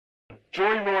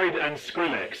Joyride and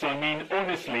Skrillex, I mean,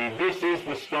 honestly, this is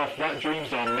the stuff that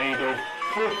dreams are made of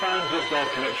for fans of dark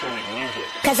electronic music.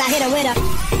 Cause I hit her with her,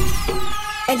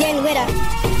 and then with her.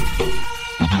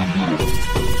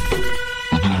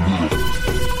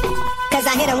 Cause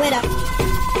I hit her with her,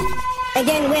 and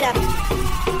then with her.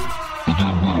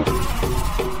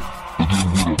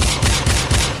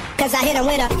 Cause I hit her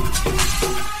with her,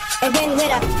 and then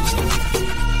with her.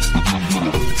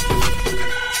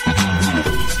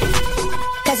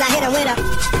 Cause I hit her with her,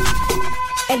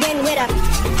 and then with her.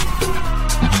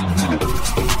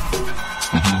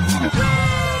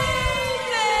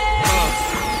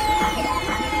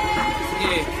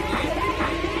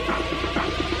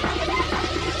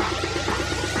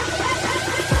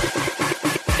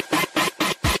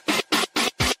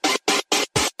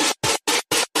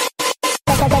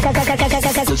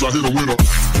 Cause I hit a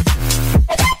winner.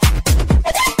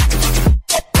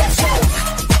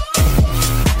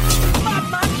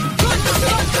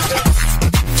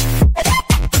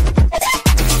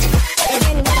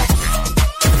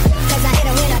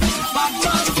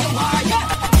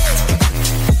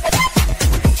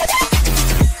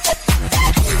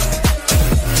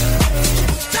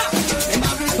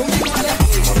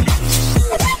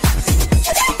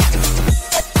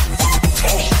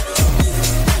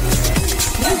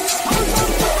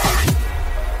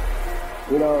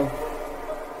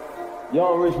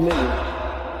 Young rich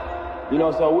nigga. You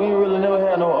know, so we ain't really never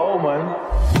had no old money.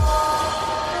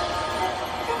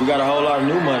 We got a whole lot of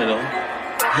new money though.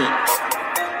 Hey!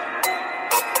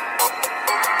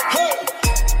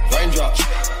 Raindrops,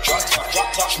 drop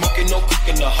top, smoking, no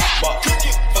cooking, the hot pot.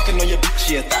 Fucking on your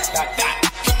bitch, yeah, that.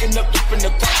 Cooking up dip in the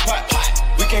pot.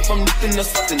 We came from nothing to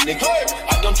something, nigga.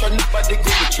 I don't try nobody,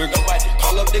 go the trigger.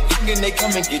 Call up the gang and they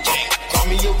come and get you. Call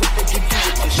me a ripper, get you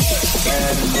with this shit.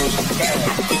 Bad and bullshit, bad.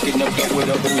 Cooking up with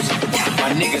a booze. My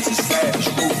niggas is savage,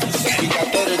 ruthless. We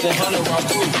got better than 100 round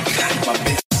crew. My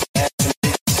bitch.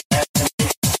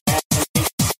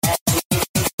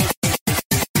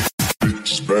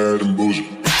 It's bad and bullshit.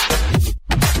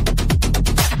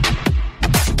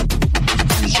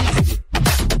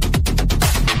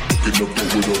 Get up there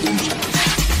with a booze.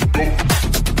 Go.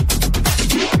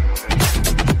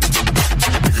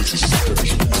 Niggas is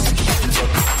savage.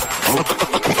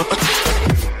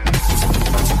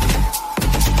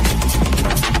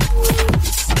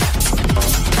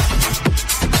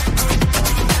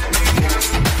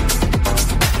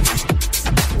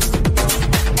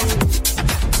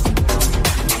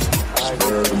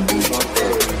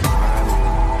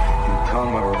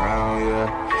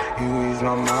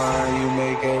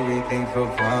 feel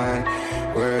fine.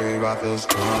 Worry about those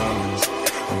comments.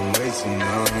 I'm way too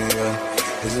numb,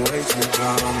 yeah. It's way too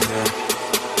dumb, yeah.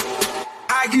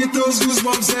 I get those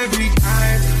goosebumps every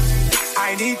time.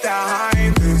 I need the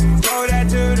hype. Throw that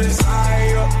to the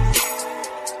side.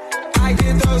 I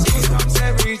get those goosebumps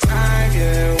every time,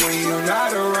 yeah. When you're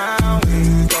not around,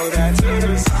 throw that to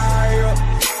the side.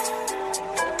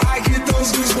 I get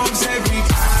those goosebumps every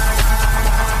time.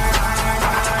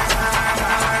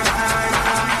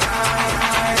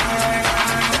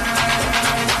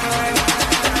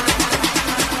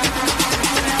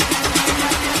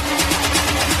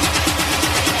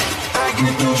 I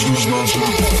get those goosebumps.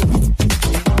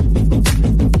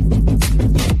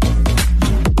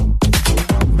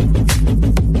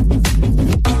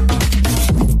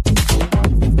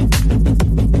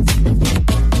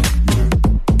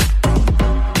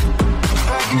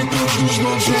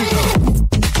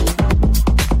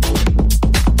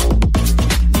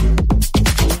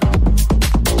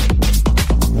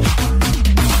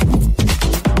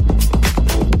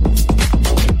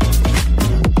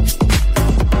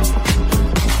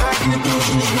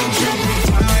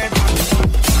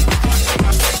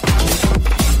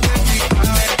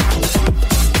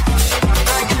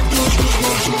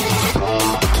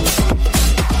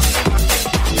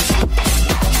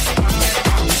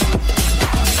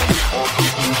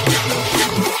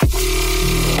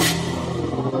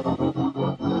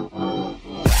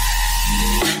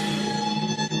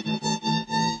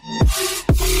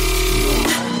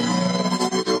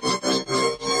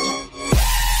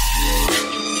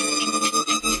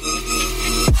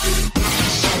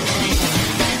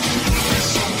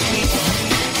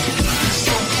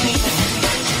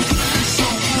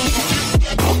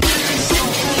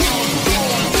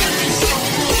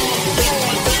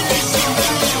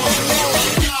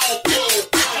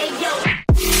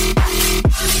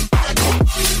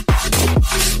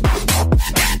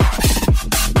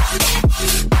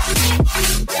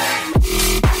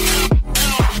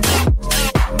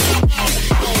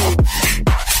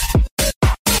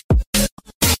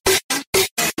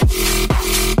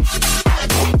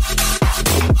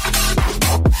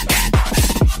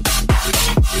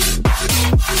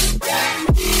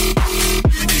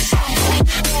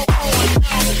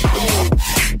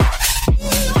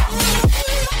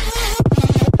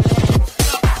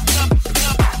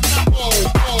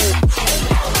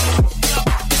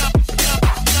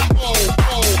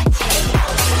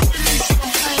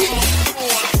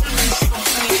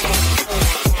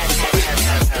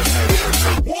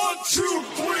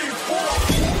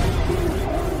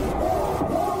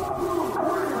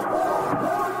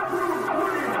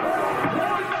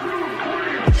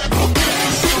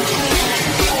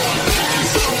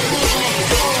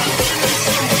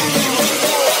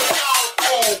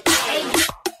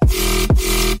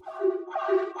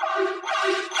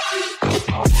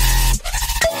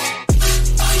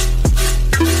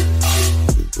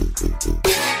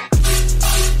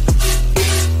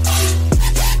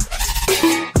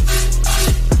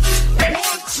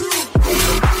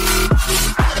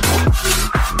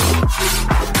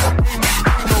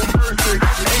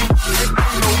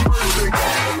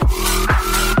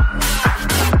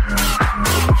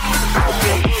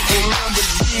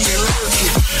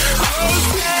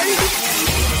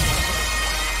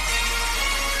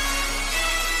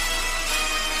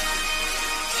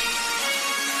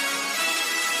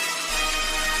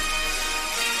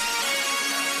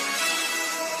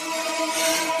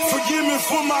 me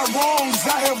for my wrongs,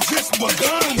 I have just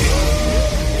begun.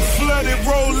 Flooded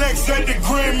Rolex at the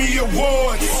Grammy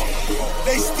Awards.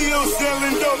 They still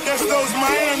selling dope, that's those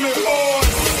Miami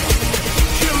boys.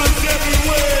 Killers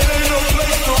everywhere, it ain't no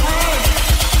place to run.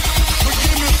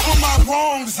 Forgive me for my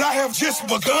wrongs, I have just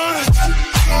begun.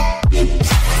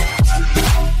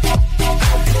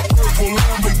 Purple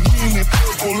Lamborghini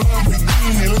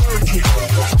lurking.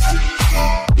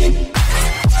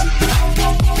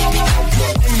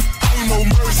 Ain't no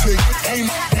mercy, ain't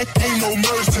no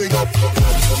mercy. Purple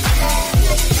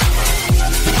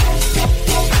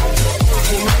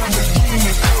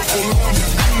Lamborghini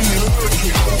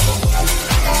lurking.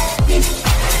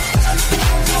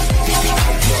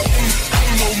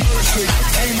 Ain't no mercy,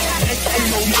 ain't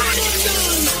no mercy.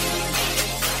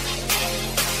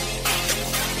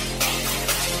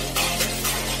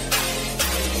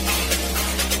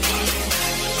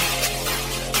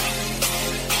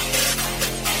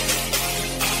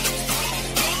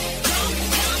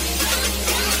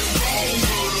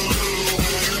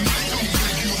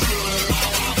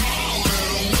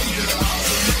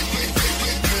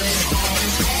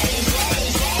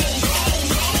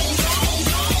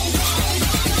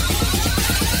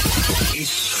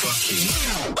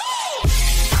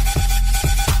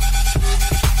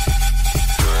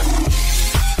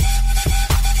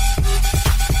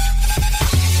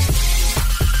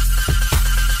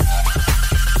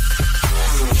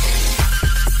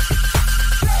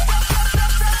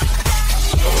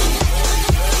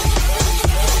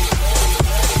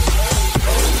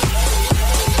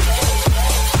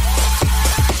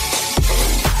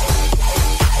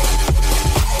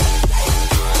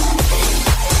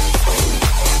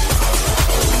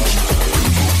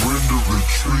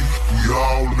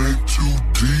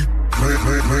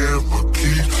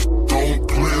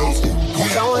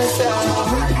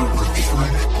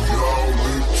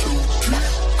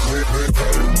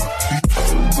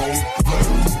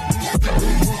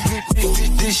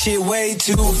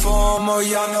 Too formal,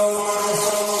 y'all know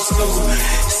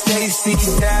Stacy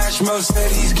Dash, most of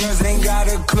these girls ain't got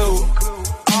a clue.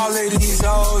 All of these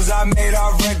hoes I made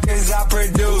off records I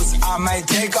produce. I might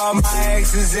take all my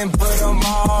exes and put them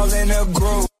all in a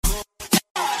group.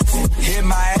 Hit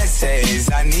my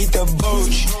essays, I need the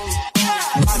booch.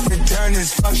 About to turn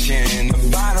this function into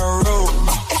Bonnaroo.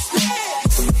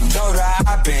 Throw the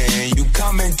hop in, you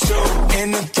coming too.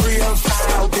 In the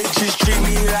 305, bitches treat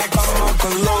me like I'm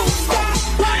Uncle Luke.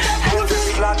 Had to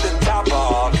slot the top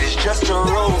off, it's just a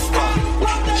roof.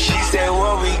 She said,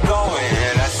 where we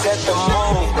going? I said the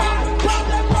moon.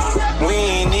 We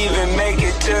ain't even make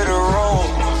it to the room.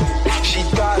 She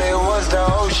thought it was the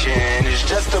ocean, it's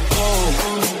just a boom.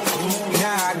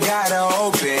 Now I gotta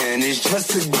open, it's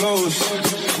just a ghost.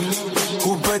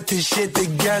 Who put this shit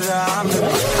together? I'm the